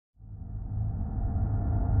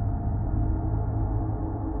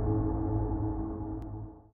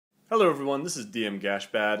Hello everyone, this is DM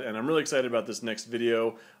Gashbad, and I'm really excited about this next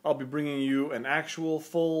video. I'll be bringing you an actual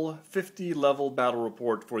full 50 level battle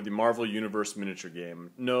report for the Marvel Universe miniature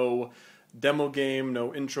game. No demo game,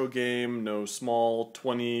 no intro game, no small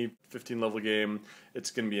 20, 15 level game. It's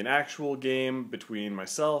going to be an actual game between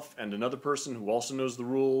myself and another person who also knows the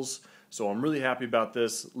rules, so I'm really happy about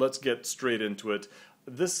this. Let's get straight into it.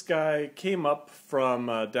 This guy came up from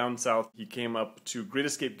down south. He came up to Great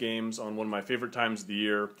Escape Games on one of my favorite times of the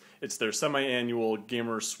year. It's their semi-annual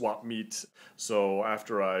gamer swap meet. So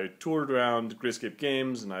after I toured around Great Escape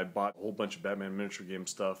Games and I bought a whole bunch of Batman miniature game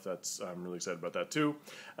stuff, I'm really excited about that too.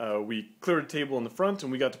 We cleared a table in the front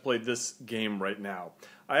and we got to play this game right now.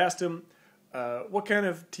 I asked him, what kind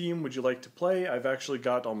of team would you like to play? I've actually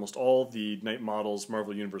got almost all the Night Models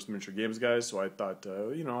Marvel Universe miniature games guys, so I thought,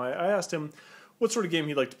 I asked him what sort of game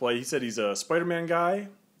he'd like to play. He said he's a Spider-Man guy,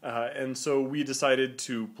 and so we decided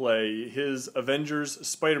to play his Avengers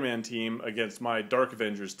Spider-Man team against my Dark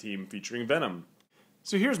Avengers team featuring Venom.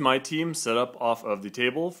 So here's my team set up off of the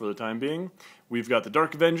table for the time being. We've got the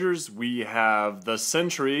Dark Avengers, we have the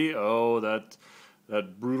Sentry,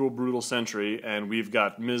 that brutal Sentry, and we've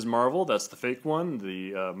got Ms. Marvel, that's the fake one,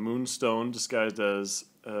 the Moonstone disguised as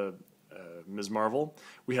Ms. Marvel.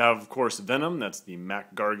 We have, of course, Venom, that's the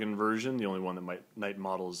Mac Gargan version, the only one that Night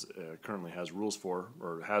Models currently has rules for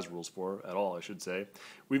at all, I should say.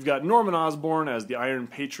 We've got Norman Osborn as the Iron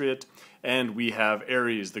Patriot, and we have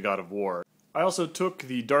Ares, the God of War. I also took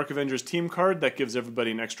the Dark Avengers team card that gives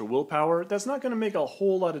everybody an extra willpower. That's not going to make a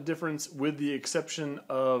whole lot of difference with the exception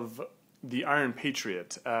of the Iron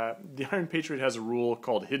Patriot. The Iron Patriot has a rule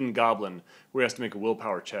called Hidden Goblin, where he has to make a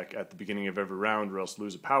willpower check at the beginning of every round or else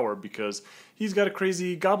lose a power because he's got a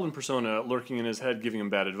crazy goblin persona lurking in his head giving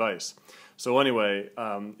him bad advice. So anyway,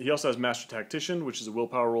 he also has Master Tactician, which is a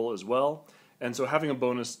willpower roll as well, and so having a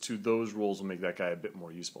bonus to those rolls will make that guy a bit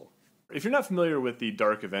more useful. If you're not familiar with the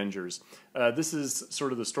Dark Avengers, this is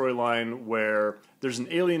sort of the storyline where there's an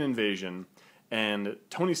alien invasion and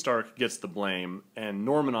Tony Stark gets the blame, and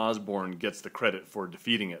Norman Osborn gets the credit for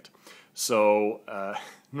defeating it. So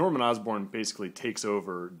Norman Osborn basically takes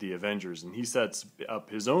over the Avengers, and he sets up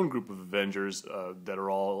his own group of Avengers that are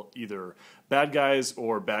all either bad guys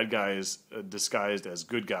or bad guys disguised as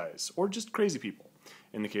good guys, or just crazy people,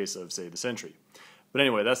 in the case of, say, the Sentry. But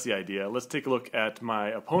anyway, that's the idea. Let's take a look at my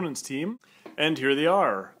opponent's team, and here they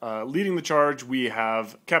are. Leading the charge, we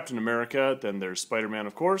have Captain America, then there's Spider-Man,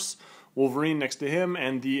 of course, Wolverine next to him,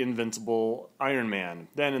 and the invincible Iron Man.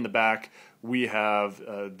 Then in the back, we have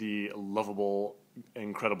the lovable,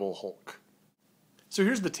 incredible Hulk. So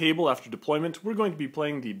here's the table after deployment. We're going to be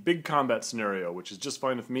playing the big combat scenario, which is just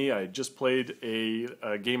fine with me. I just played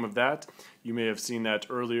a game of that. You may have seen that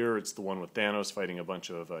earlier. It's the one with Thanos fighting a bunch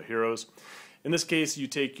of heroes. In this case, you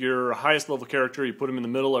take your highest level character, you put him in the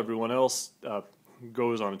middle, everyone else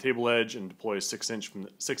goes on a table edge and deploys 6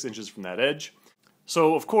 inches from that edge.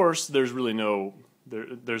 So, of course, there's really no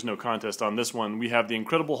contest on this one. We have the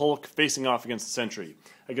Incredible Hulk facing off against the Sentry.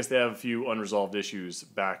 I guess they have a few unresolved issues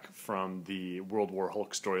back from the World War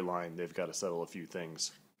Hulk storyline. They've got to settle a few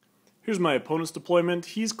things. Here's my opponent's deployment.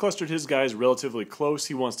 He's clustered his guys relatively close.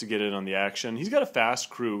 He wants to get in on the action. He's got a fast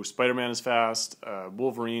crew. Spider-Man is fast.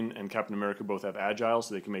 Wolverine and Captain America both have agile,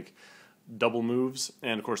 so they can make double moves.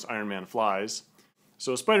 And, of course, Iron Man flies.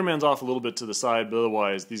 So Spider-Man's off a little bit to the side, but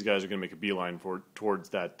otherwise these guys are going to make a beeline towards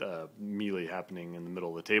that melee happening in the middle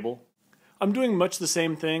of the table. I'm doing much the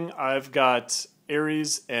same thing. I've got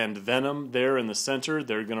Ares and Venom there in the center.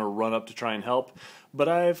 They're going to run up to try and help, but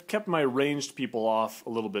I've kept my ranged people off a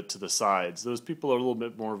little bit to the sides. Those people are a little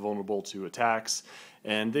bit more vulnerable to attacks,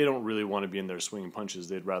 and they don't really want to be in there swinging punches.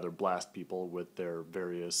 They'd rather blast people with their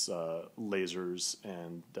various lasers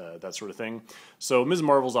and that sort of thing. So Ms.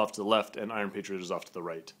 Marvel's off to the left, and Iron Patriot is off to the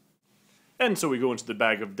right. And so we go into the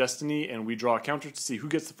Bag of Destiny, and we draw a counter to see who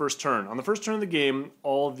gets the first turn. On the first turn of the game,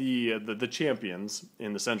 all the champions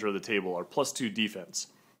in the center of the table are +2 defense.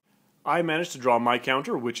 I managed to draw my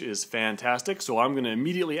counter, which is fantastic, so I'm going to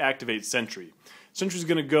immediately activate Sentry. Sentry's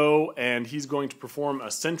going to go, and he's going to perform a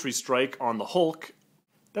Sentry Strike on the Hulk.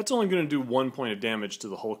 That's only going to do 1 point of damage to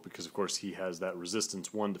the Hulk because, of course, he has that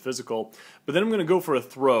resistance 1 to physical. But then I'm going to go for a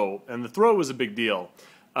throw, and the throw is a big deal.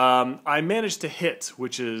 I managed to hit,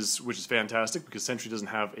 which is fantastic because Sentry doesn't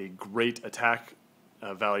have a great attack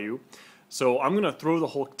value. So I'm going to throw the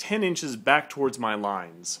Hulk 10 inches back towards my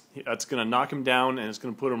lines. That's going to knock him down, and it's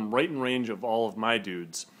going to put him right in range of all of my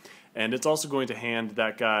dudes. And it's also going to hand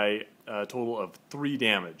that guy a total of 3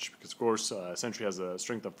 damage because, of course, Sentry has a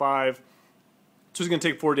strength of 5. So he's going to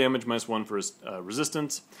take 4 damage, -1 for his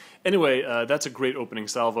resistance. Anyway, that's a great opening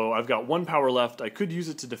salvo. I've got 1 power left. I could use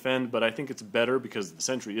it to defend, but I think it's better because the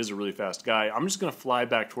sentry is a really fast guy. I'm just going to fly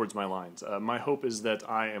back towards my lines. My hope is that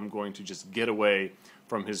I am going to just get away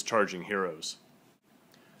from his charging heroes.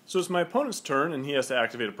 So it's my opponent's turn, and he has to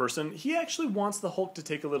activate a person. He actually wants the Hulk to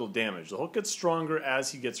take a little damage. The Hulk gets stronger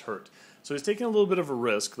as he gets hurt. So he's taking a little bit of a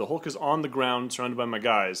risk. The Hulk is on the ground, surrounded by my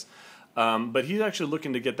guys. But he's actually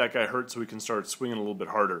looking to get that guy hurt so he can start swinging a little bit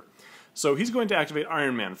harder. So he's going to activate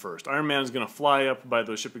Iron Man first. Iron Man is going to fly up by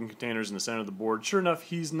those shipping containers in the center of the board. Sure enough,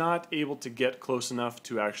 he's not able to get close enough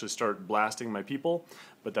to actually start blasting my people,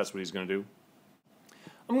 but that's what he's going to do.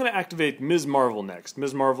 I'm going to activate Ms. Marvel next.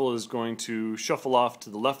 Ms. Marvel is going to shuffle off to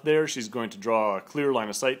the left there. She's going to draw a clear line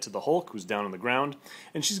of sight to the Hulk, who's down on the ground,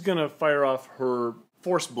 and she's going to fire off her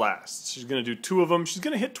Force Blasts. She's going to do 2 of them. She's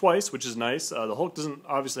going to hit twice, which is nice. The Hulk doesn't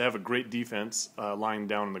obviously have a great defense lying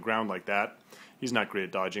down on the ground like that. He's not great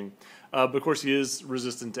at dodging. But of course he is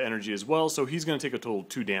resistant to energy as well, so he's going to take a total of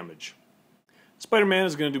 2 damage. Spider-Man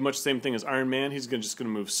is going to do much the same thing as Iron Man. He's just going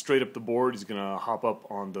to move straight up the board. He's going to hop up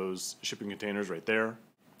on those shipping containers right there.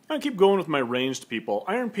 I'm going to keep going with my ranged people.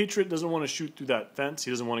 Iron Patriot doesn't want to shoot through that fence.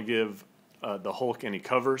 He doesn't want to give the Hulk any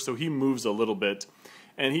cover, so he moves a little bit.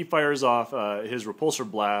 And he fires off his repulsor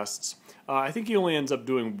blasts. I think he only ends up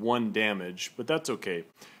doing 1 damage, but that's okay.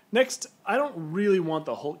 Next, I don't really want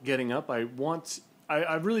the Hulk getting up.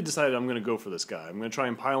 I've really decided I'm going to go for this guy. I'm going to try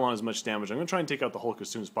and pile on as much damage. I'm going to try and take out the Hulk as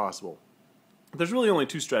soon as possible. There's really only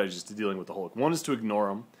 2 strategies to dealing with the Hulk. One is to ignore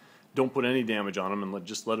him. Don't put any damage on him and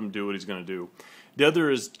just let him do what he's going to do. The other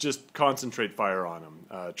is just concentrate fire on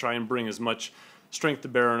him. Try and bring as much strength to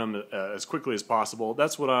bear on him as quickly as possible.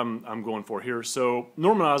 That's what I'm going for here. So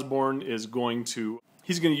Norman Osborn is going to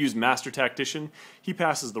use Master Tactician. He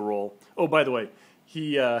passes the roll. Oh, by the way,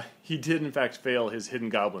 he did in fact fail his Hidden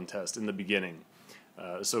Goblin test in the beginning,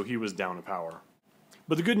 so he was down a power.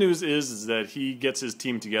 But the good news is that he gets his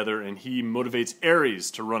team together and he motivates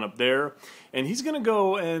Ares to run up there. And he's going to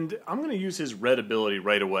go, and I'm going to use his red ability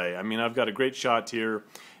right away. I mean, I've got a great shot here.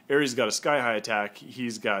 Ares got a sky-high attack.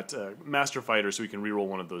 He's got Master Fighter, so he can reroll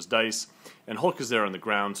one of those dice. And Hulk is there on the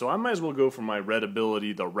ground, so I might as well go for my red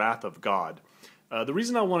ability, the Wrath of God. The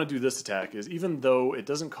reason I want to do this attack is even though it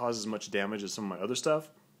doesn't cause as much damage as some of my other stuff,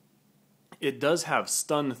 it does have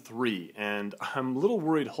stun 3, and I'm a little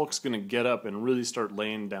worried Hulk's going to get up and really start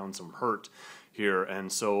laying down some hurt here,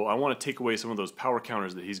 and so I want to take away some of those power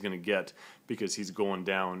counters that he's going to get because he's going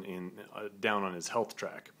down on his health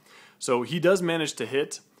track. So he does manage to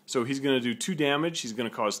hit, so he's going to do 2 damage. He's going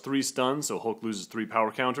to cause 3 stuns, so Hulk loses 3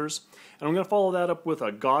 power counters, and I'm going to follow that up with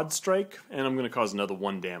a God Strike, and I'm going to cause another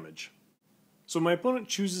 1 damage. So my opponent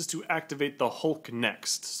chooses to activate the Hulk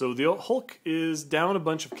next. So the Hulk is down a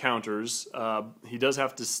bunch of counters. He does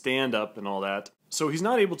have to stand up and all that. So he's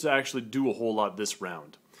not able to actually do a whole lot this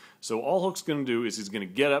round. So all Hulk's going to do is he's going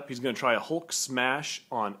to get up. He's going to try a Hulk smash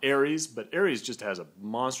on Ares, but Ares just has a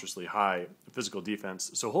monstrously high physical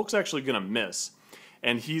defense. So Hulk's actually going to miss,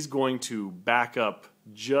 and he's going to back up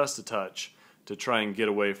just a touch to try and get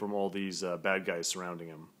away from all these bad guys surrounding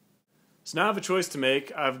him. So now I have a choice to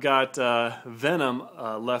make. I've got Venom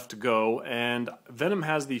left to go, and Venom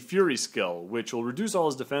has the Fury skill, which will reduce all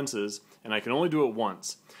his defenses, and I can only do it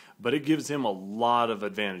once. But it gives him a lot of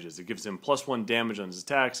advantages. It gives him +1 damage on his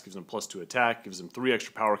attacks, gives him +2 attack, gives him 3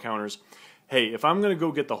 extra power counters. Hey, if I'm going to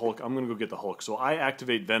go get the Hulk, I'm going to go get the Hulk. So I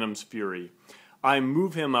activate Venom's Fury. I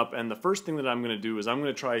move him up, and the first thing that I'm going to do is I'm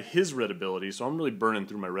going to try his red ability, so I'm really burning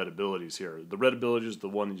through my red abilities here. The red ability is the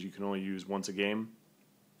one that you can only use once a game.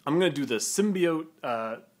 I'm going to do the Symbiote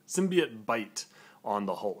Bite on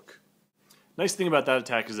the Hulk. Nice thing about that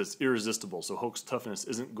attack is it's irresistible, so Hulk's toughness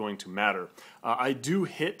isn't going to matter. I do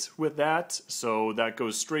hit with that, so that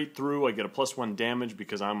goes straight through. I get a +1 damage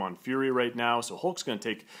because I'm on Fury right now, so Hulk's going to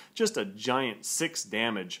take just a giant 6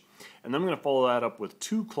 damage. And then I'm going to follow that up with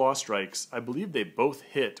 2 Claw Strikes. I believe they both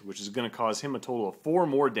hit, which is going to cause him a total of 4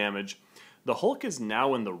 more damage. The Hulk is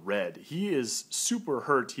now in the red. He is super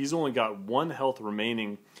hurt. He's only got 1 health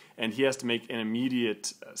remaining, and he has to make an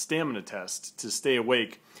immediate stamina test to stay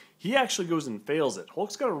awake. He actually goes and fails it.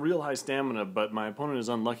 Hulk's got a real high stamina, but my opponent is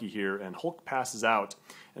unlucky here, and Hulk passes out,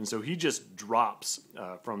 and so he just drops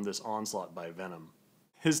from this onslaught by Venom.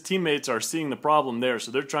 His teammates are seeing the problem there,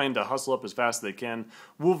 so they're trying to hustle up as fast as they can.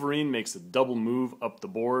 Wolverine makes a double move up the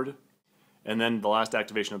board. And then the last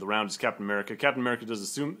activation of the round is Captain America. Captain America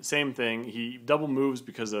does the same thing. He double moves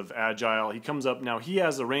because of Agile. He comes up. Now he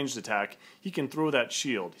has a ranged attack. He can throw that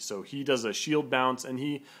shield. So he does a shield bounce and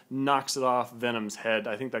he knocks it off Venom's head.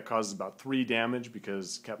 I think that causes about 3 damage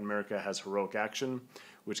because Captain America has heroic action,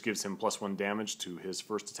 which gives him +1 damage to his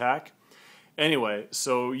first attack. Anyway,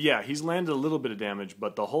 so yeah, he's landed a little bit of damage,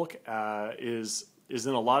 but the Hulk is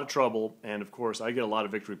in a lot of trouble, and of course I get a lot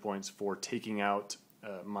of victory points for taking out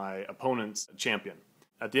my opponent's champion.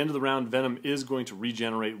 At the end of the round, Venom is going to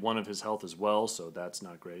regenerate one of his health as well, so that's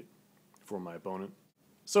not great for my opponent.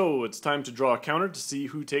 So it's time to draw a counter to see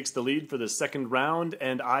who takes the lead for the second round,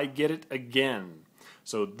 and I get it again.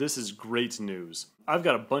 So this is great news. I've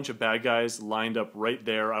got a bunch of bad guys lined up right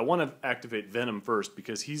there. I want to activate Venom first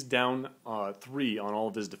because he's down 3 on all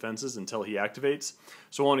of his defenses until he activates.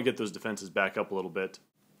 So I want to get those defenses back up a little bit.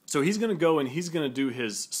 So he's going to go and he's going to do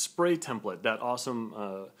his spray template, that awesome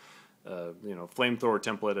flamethrower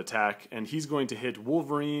template attack, and he's going to hit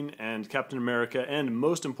Wolverine and Captain America, and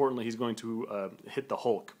most importantly, he's going to hit the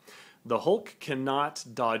Hulk. The Hulk cannot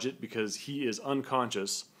dodge it because he is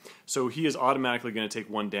unconscious, so he is automatically going to take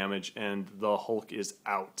 1 damage, and the Hulk is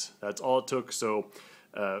out. That's all it took. So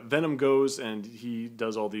Venom goes and he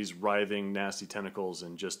does all these writhing, nasty tentacles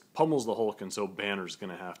and just pummels the Hulk, and so Banner's going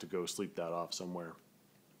to have to go sleep that off somewhere.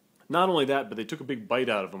 Not only that, but they took a big bite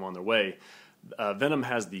out of him on their way. Venom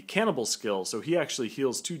has the cannibal skill, so he actually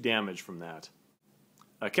heals 2 damage from that.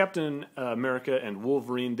 Captain America and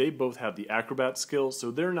Wolverine, they both have the acrobat skill,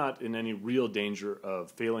 so they're not in any real danger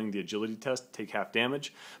of failing the agility test, take half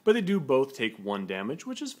damage, but they do both take 1 damage,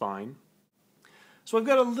 which is fine. So I've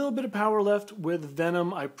got a little bit of power left with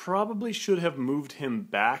Venom. I probably should have moved him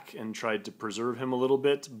back and tried to preserve him a little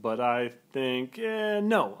bit, but I think,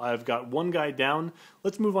 no, I've got 1 guy down.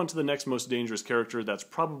 Let's move on to the next most dangerous character. That's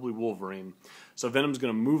probably Wolverine. So Venom's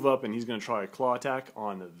going to move up and he's going to try a claw attack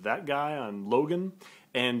on that guy, on Logan,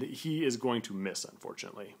 and he is going to miss,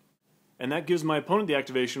 unfortunately. And that gives my opponent the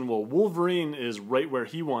activation. Well, Wolverine is right where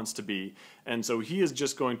he wants to be, and so he is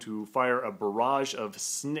just going to fire a barrage of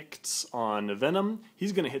snicks on Venom.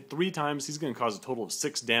 He's going to hit 3 times. He's going to cause a total of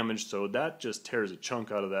 6 damage, so that just tears a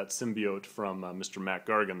chunk out of that symbiote from Mr. Matt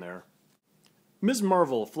Gargan there. Ms.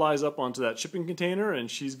 Marvel flies up onto that shipping container,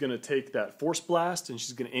 and she's going to take that Force Blast, and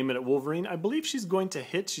she's going to aim it at Wolverine. I believe she's going to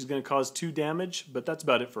hit. She's going to cause 2 damage, but that's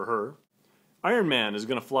about it for her. Iron Man is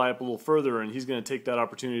going to fly up a little further, and he's going to take that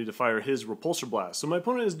opportunity to fire his Repulsor Blast. So my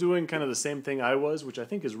opponent is doing kind of the same thing I was, which I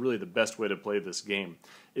think is really the best way to play this game,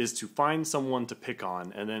 is to find someone to pick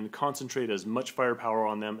on and then concentrate as much firepower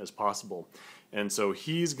on them as possible. And so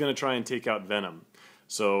he's going to try and take out Venom.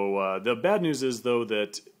 So the bad news is, though,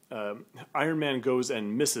 that Iron Man goes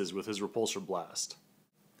and misses with his Repulsor Blast.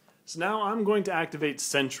 So now I'm going to activate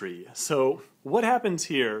Sentry. So what happens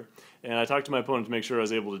here, and I talked to my opponent to make sure I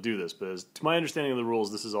was able to do this, but as to my understanding of the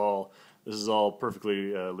rules, this is all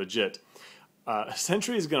perfectly legit.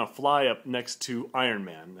 Sentry is going to fly up next to Iron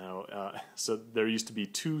Man. Now, so there used to be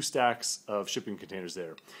 2 stacks of shipping containers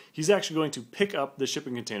there. He's actually going to pick up the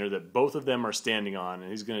shipping container that both of them are standing on, and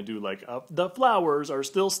he's going to do like, the flowers are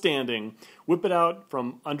still standing, whip it out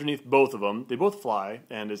from underneath both of them. They both fly,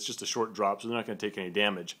 and it's just a short drop, so they're not going to take any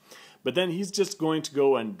damage. But then he's just going to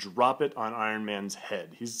go and drop it on Iron Man's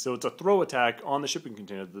head. So it's a throw attack on the shipping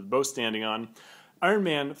container that they're both standing on. Iron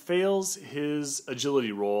Man fails his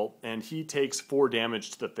agility roll, and he takes 4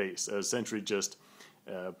 damage to the face as Sentry just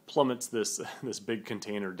plummets this big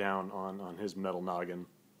container down on his metal noggin.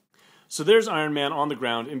 So there's Iron Man on the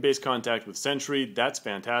ground in base contact with Sentry. That's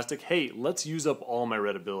fantastic. Hey, let's use up all my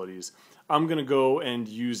red abilities. I'm going to go and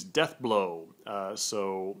use Death Blow.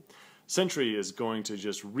 So Sentry is going to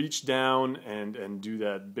just reach down and do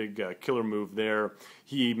that big killer move there.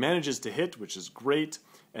 He manages to hit, which is great.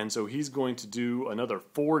 And so he's going to do another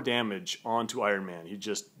 4 damage onto Iron Man. He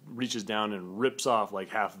just reaches down and rips off like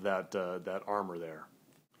half of that armor there.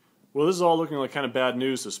 Well, this is all looking like kind of bad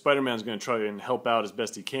news, so Spider-Man's going to try and help out as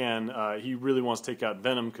best he can. He really wants to take out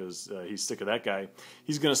Venom because he's sick of that guy.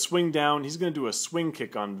 He's going to swing down. He's going to do a swing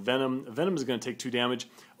kick on Venom. Venom is going to take 2 damage.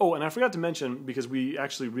 Oh, and I forgot to mention, because we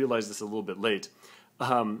actually realized this a little bit late,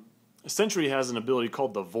 Sentry has an ability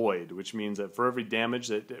called the Void, which means that for every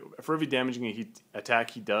damaging attack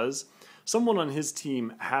he does, someone on his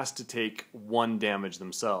team has to take 1 damage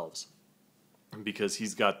themselves, because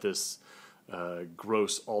he's got this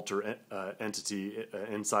gross alter entity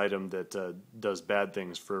inside him that does bad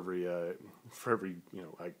things for every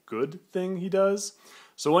good thing he does.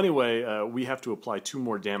 So anyway, we have to apply 2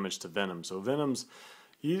 more damage to Venom. So Venom's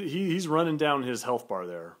he's running down his health bar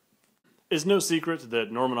there. It's no secret that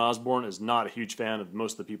Norman Osborn is not a huge fan of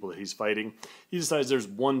most of the people that he's fighting. He decides there's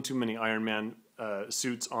 1 too many Iron Man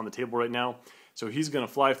suits on the table right now, so he's going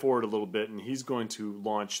to fly forward a little bit, and he's going to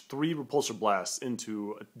launch 3 repulsor blasts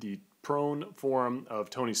into the prone form of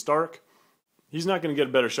Tony Stark. He's not going to get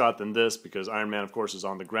a better shot than this because Iron Man, of course, is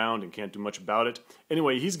on the ground and can't do much about it.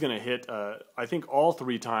 Anyway, he's going to hit, I think, all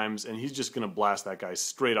 3 times, and he's just going to blast that guy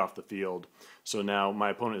straight off the field. So now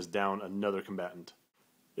my opponent is down another combatant.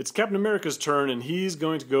 It's Captain America's turn, and he's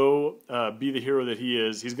going to go be the hero that he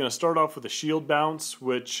is. He's going to start off with a shield bounce,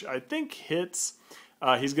 which I think hits.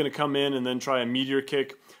 He's going to come in and then try a meteor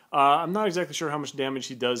kick. I'm not exactly sure how much damage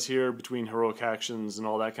he does here between heroic actions and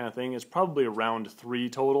all that kind of thing. It's probably around 3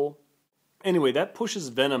 total. Anyway, that pushes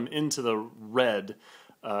Venom into the red.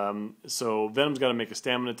 So Venom's got to make a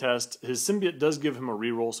stamina test. His symbiote does give him a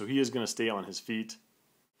reroll, so he is going to stay on his feet.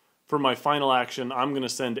 For my final action, I'm going to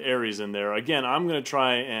send Ares in there. Again, I'm going to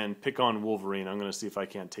try and pick on Wolverine. I'm going to see if I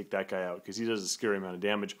can't take that guy out, because he does a scary amount of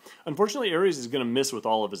damage. Unfortunately, Ares is going to miss with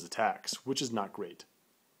all of his attacks, which is not great.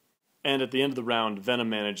 And at the end of the round, Venom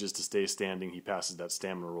manages to stay standing. He passes that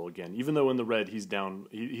stamina roll again. Even though in the red, he's down,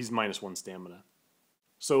 he's -1 stamina.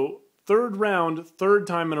 So, third round, third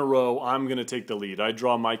time in a row, I'm going to take the lead. I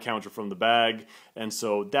draw my counter from the bag, and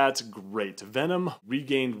so that's great. Venom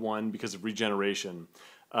regained 1 because of regeneration.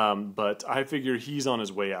 But I figure he's on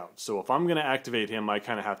his way out. So if I'm going to activate him, I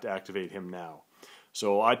kind of have to activate him now.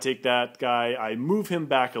 So I take that guy, I move him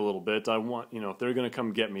back a little bit. I want, if they're going to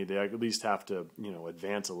come get me, they at least have to,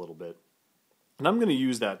 advance a little bit. And I'm going to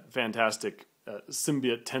use that fantastic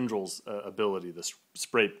symbiote tendrils ability, the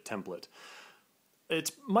spray template.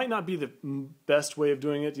 It might not be the best way of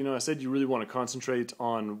doing it. I said you really want to concentrate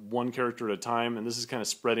on one character at a time, and this is kind of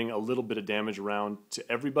spreading a little bit of damage around to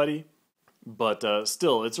everybody. But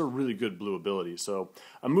still, it's a really good blue ability. So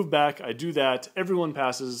I move back, I do that, everyone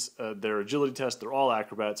passes their agility test, they're all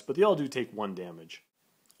acrobats, but they all do take 1 damage.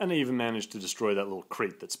 And I even managed to destroy that little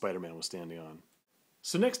crate that Spider-Man was standing on.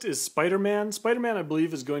 So next is Spider-Man. Spider-Man, I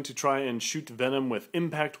believe, is going to try and shoot Venom with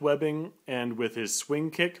impact webbing and with his swing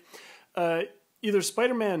kick. Either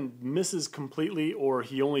Spider-Man misses completely or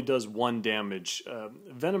he only does 1 damage.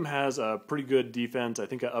 Venom has a pretty good defense. I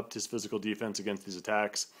think I upped his physical defense against these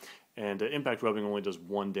attacks. And impact webbing only does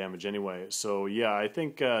 1 damage anyway. So yeah, I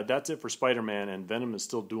think that's it for Spider-Man, and Venom is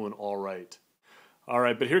still doing all right.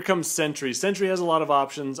 Alright, but here comes Sentry. Sentry has a lot of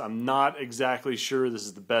options. I'm not exactly sure this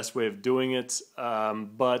is the best way of doing it,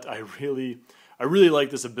 but I really like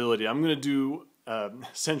this ability. I'm going to do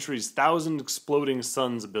Sentry's 1,000 Exploding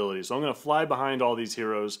Suns ability. So I'm going to fly behind all these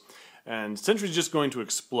heroes, and Sentry's just going to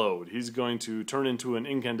explode. He's going to turn into an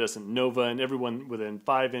incandescent nova, and everyone within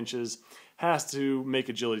 5 inches has to make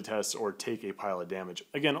agility tests or take a pile of damage.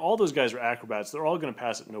 Again, all those guys are acrobats. They're all going to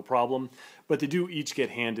pass it no problem, but they do each get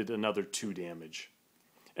handed another 2 damage.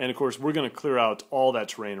 And of course, we're going to clear out all that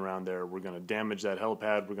terrain around there. We're going to damage that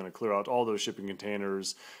helipad. We're going to clear out all those shipping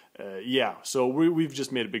containers. Yeah, so we've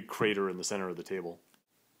just made a big crater in the center of the table.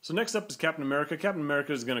 So next up is Captain America. Captain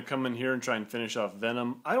America is going to come in here and try and finish off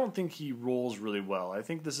Venom. I don't think he rolls really well. I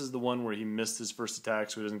think this is the one where he missed his first attack,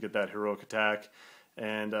 so he doesn't get that heroic attack.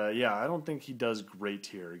 And yeah, I don't think he does great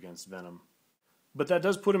here against Venom. But that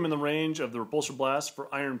does put him in the range of the Repulsor Blast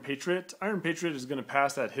for Iron Patriot. Iron Patriot is going to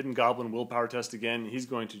pass that Hidden Goblin willpower test again. He's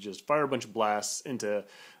going to just fire a bunch of blasts into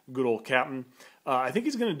good old Captain. I think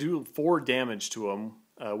he's going to do 4 damage to him,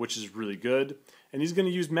 which is really good. And he's going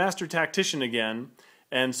to use Master Tactician again.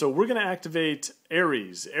 And so we're going to activate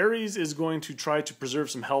Ares. Ares is going to try to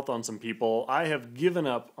preserve some health on some people. I have given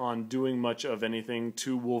up on doing much of anything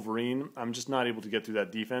to Wolverine. I'm just not able to get through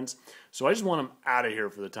that defense. So I just want him out of here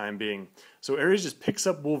for the time being. So Ares just picks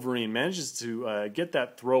up Wolverine, manages to get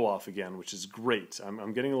that throw off again, which is great.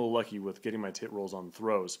 I'm getting a little lucky with getting my hit rolls on the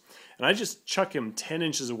throws. And I just chuck him 10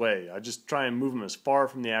 inches away. I just try and move him as far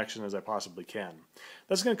from the action as I possibly can.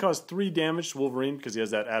 That's going to cause 3 damage to Wolverine because he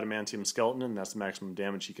has that adamantium skeleton, and that's the maximum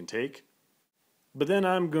damage he can take. But then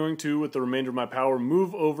I'm going to, with the remainder of my power,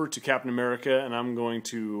 move over to Captain America, and I'm going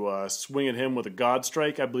to swing at him with a God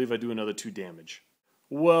Strike. I believe I do another 2 damage.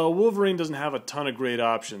 Well, Wolverine doesn't have a ton of great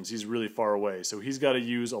options. He's really far away, so he's got to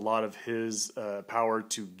use a lot of his power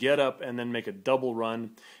to get up and then make a double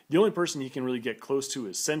run. The only person he can really get close to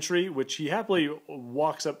is Sentry, which he happily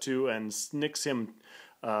walks up to and snicks him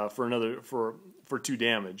for 2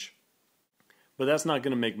 damage. But that's not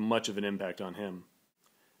going to make much of an impact on him.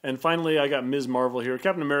 And finally, I got Ms. Marvel here.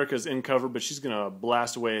 Captain America's in cover, but she's going to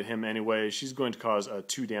blast away at him anyway. She's going to cause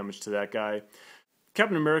 2 damage to that guy.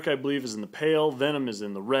 Captain America, I believe, is in the pale. Venom is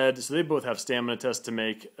in the red. So they both have stamina tests to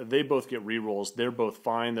make. They both get rerolls. They're both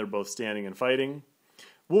fine. They're both standing and fighting.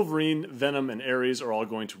 Wolverine, Venom, and Ares are all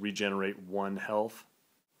going to regenerate 1 health.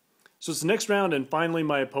 So it's the next round, and finally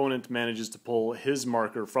my opponent manages to pull his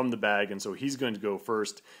marker from the bag, and so he's going to go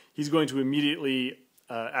first. He's going to immediately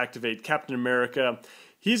activate Captain America.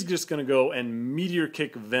 He's just going to go and meteor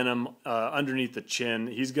kick Venom underneath the chin.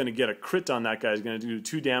 He's going to get a crit on that guy. He's going to do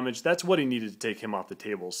 2 damage. That's what he needed to take him off the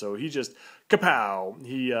table. So he just, kapow!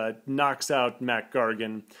 He knocks out Mac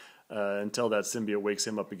Gargan until that symbiote wakes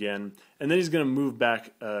him up again. And then he's going to move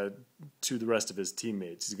back to the rest of his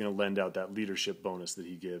teammates. He's going to lend out that leadership bonus that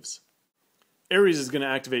he gives. Ares is going to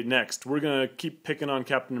activate next. We're going to keep picking on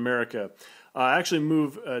Captain America. Actually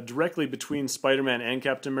move directly between Spider-Man and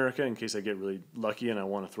Captain America in case I get really lucky and I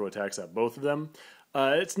want to throw attacks at both of them.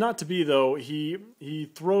 It's not to be, though.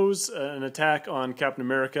 He throws an attack on Captain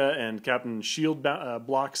America and Captain Shield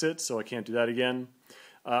blocks it, so I can't do that again.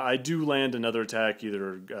 I do land another attack,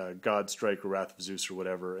 either God Strike or Wrath of Zeus or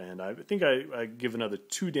whatever, and I think I give another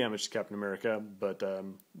 2 damage to Captain America, but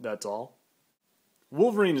that's all.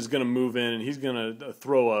 Wolverine is going to move in, and he's going to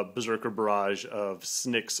throw a Berserker Barrage of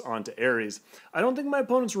Snicks onto Ares. I don't think my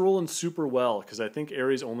opponent's rolling super well, because I think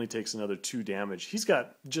Ares only takes another 2 damage. He's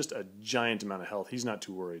got just a giant amount of health. He's not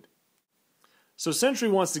too worried. So Sentry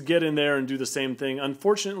wants to get in there and do the same thing.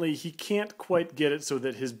 Unfortunately, he can't quite get it so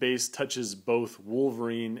that his base touches both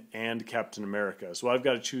Wolverine and Captain America. So I've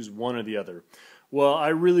got to choose one or the other. Well, I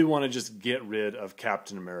really want to just get rid of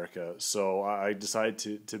Captain America, so I decide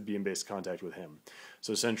to be in base contact with him.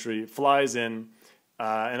 So Sentry flies in,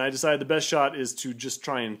 and I decide the best shot is to just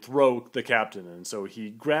try and throw the Captain. And so he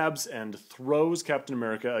grabs and throws Captain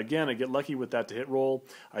America. Again, I get lucky with that to hit roll.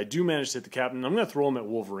 I do manage to hit the Captain. I'm going to throw him at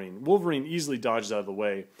Wolverine. Wolverine easily dodges out of the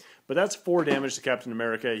way, but that's 4 damage to Captain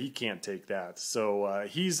America. He can't take that. So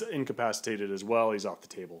he's incapacitated as well. He's off the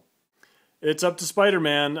table. It's up to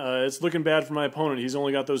Spider-Man. It's looking bad for my opponent. He's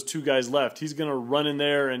only got those 2 guys left. He's going to run in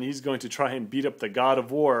there, and he's going to try and beat up the God of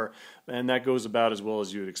War, and that goes about as well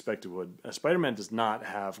as you would expect it would. Spider-Man does not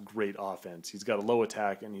have great offense. He's got a low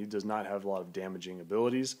attack, and he does not have a lot of damaging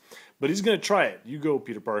abilities, but he's going to try it. You go,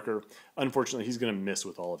 Peter Parker. Unfortunately, he's going to miss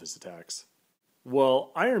with all of his attacks.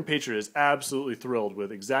 Well, Iron Patriot is absolutely thrilled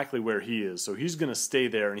with exactly where he is, so he's going to stay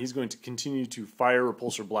there, and he's going to continue to fire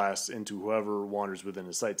repulsor blasts into whoever wanders within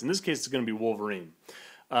his sights. In this case, it's going to be Wolverine.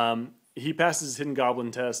 He passes his Hidden Goblin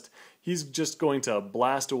test. He's just going to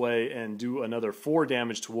blast away and do another 4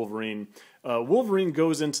 damage to Wolverine. Wolverine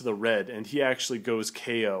goes into the red, and he actually goes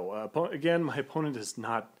KO. Again, my opponent is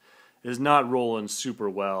not rolling super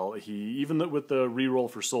well. Even with the reroll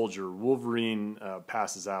for Soldier, Wolverine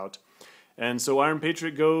passes out. And so Iron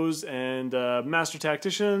Patriot goes, and Master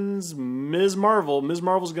Tacticians, Ms. Marvel. Ms.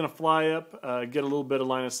 Marvel's going to fly up, get a little bit of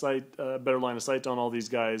line of sight, better line of sight on all these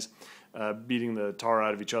guys, beating the tar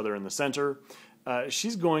out of each other in the center.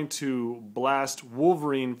 She's going to blast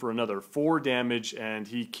Wolverine for another 4 damage, and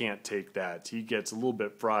he can't take that. He gets a little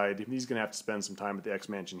bit fried. He's going to have to spend some time at the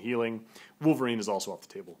X-Mansion healing. Wolverine is also off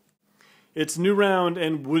the table. It's new round,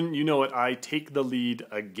 and wouldn't you know it, I take the lead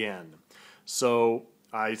again. So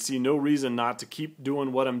I see no reason not to keep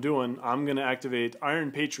doing what I'm doing. I'm going to activate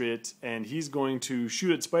Iron Patriot, and he's going to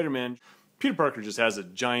shoot at Spider-Man. Peter Parker just has a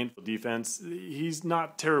giant defense. He's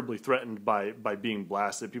not terribly threatened by being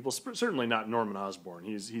blasted. People, certainly not Norman Osborn.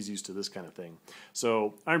 He's used to this kind of thing.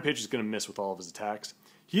 So Iron Patriot's going to miss with all of his attacks.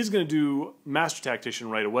 He's going to do Master Tactician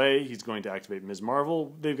right away. He's going to activate Ms.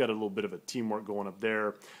 Marvel. They've got a little bit of a teamwork going up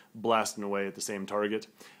there, blasting away at the same target.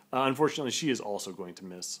 Unfortunately, she is also going to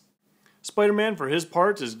miss. Spider-Man, for his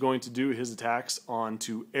part, is going to do his attacks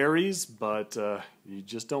onto Ares, but you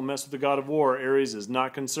just don't mess with the God of War. Ares is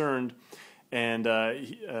not concerned, and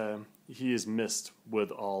he is missed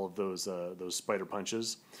with all of those spider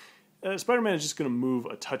punches. Spider-Man is just going to move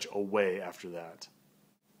a touch away after that.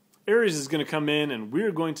 Ares is going to come in, and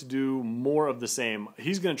we're going to do more of the same.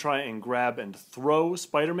 He's going to try and grab and throw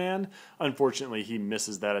Spider-Man. Unfortunately, he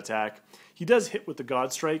misses that attack. He does hit with the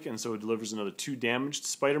God Strike, and so it delivers another 2 damage to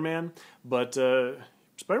Spider-Man, but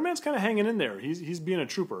Spider-Man's kind of hanging in there. He's being a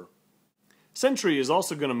trooper. Sentry is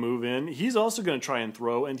also going to move in. He's also going to try and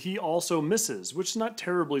throw, and he also misses, which is not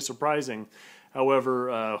terribly surprising.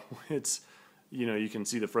 However, it's, you can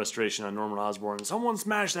see the frustration on Norman Osborn. Someone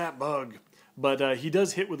smash that bug! But he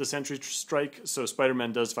does hit with a Sentry Strike, so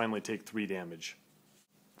Spider-Man does finally take 3 damage.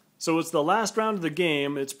 So it's the last round of the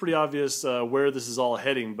game. It's pretty obvious where this is all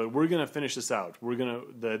heading, but we're going to finish this out.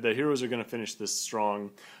 The heroes are going to finish this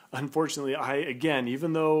strong. Unfortunately, again,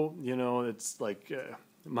 even though, it's like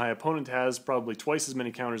my opponent has probably twice as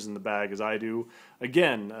many counters in the bag as I do,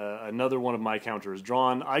 again, another one of my counters is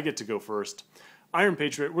drawn. I get to go first. Iron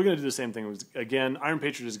Patriot, we're going to do the same thing again. Iron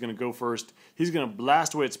Patriot is going to go first. He's going to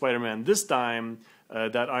blast away at Spider-Man. This time,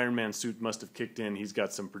 that Iron Man suit must have kicked in. He's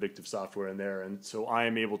got some predictive software in there, and so I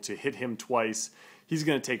am able to hit him twice. He's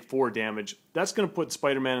going to take 4 damage. That's going to put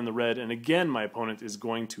Spider-Man in the red, and again, my opponent is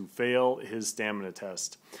going to fail his stamina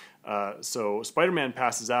test. So Spider-Man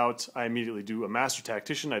passes out. I immediately do a Master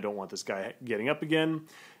Tactician. I don't want this guy getting up again.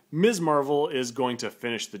 Ms. Marvel is going to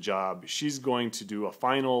finish the job. She's going to do a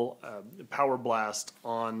final power blast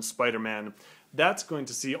on Spider-Man. That's going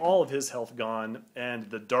to see all of his health gone, and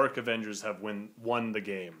the Dark Avengers have won the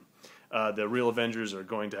game. The real Avengers are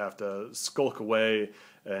going to have to skulk away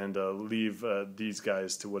and leave these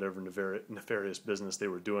guys to whatever nefarious business they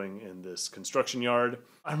were doing in this construction yard.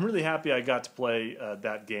 I'm really happy I got to play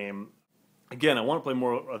that game. Again, I want to play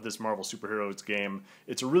more of this Marvel Superheroes game.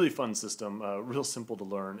 It's a really fun system, real simple to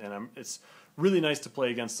learn, and it's really nice to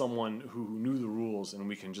play against someone who knew the rules, and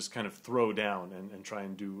we can just kind of throw down and try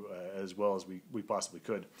and do as well as we possibly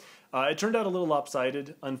could. It turned out a little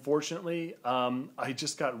lopsided, unfortunately. I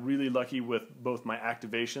just got really lucky with both my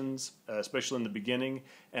activations, especially in the beginning,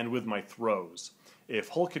 and with my throws. If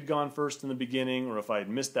Hulk had gone first in the beginning, or if I had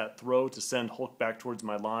missed that throw to send Hulk back towards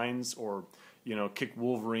my lines, or kick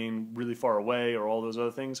Wolverine really far away, or all those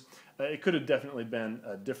other things, it could have definitely been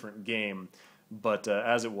a different game. But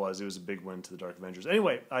as it was a big win to the Dark Avengers.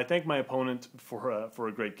 Anyway, I thank my opponent for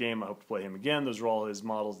a great game. I hope to play him again. Those are all his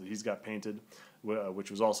models that he's got painted,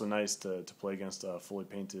 which was also nice to play against a fully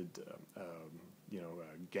painted,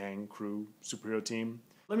 gang, crew, superhero team.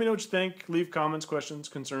 Let me know what you think. Leave comments, questions,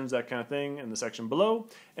 concerns, that kind of thing in the section below,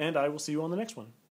 and I will see you on the next one.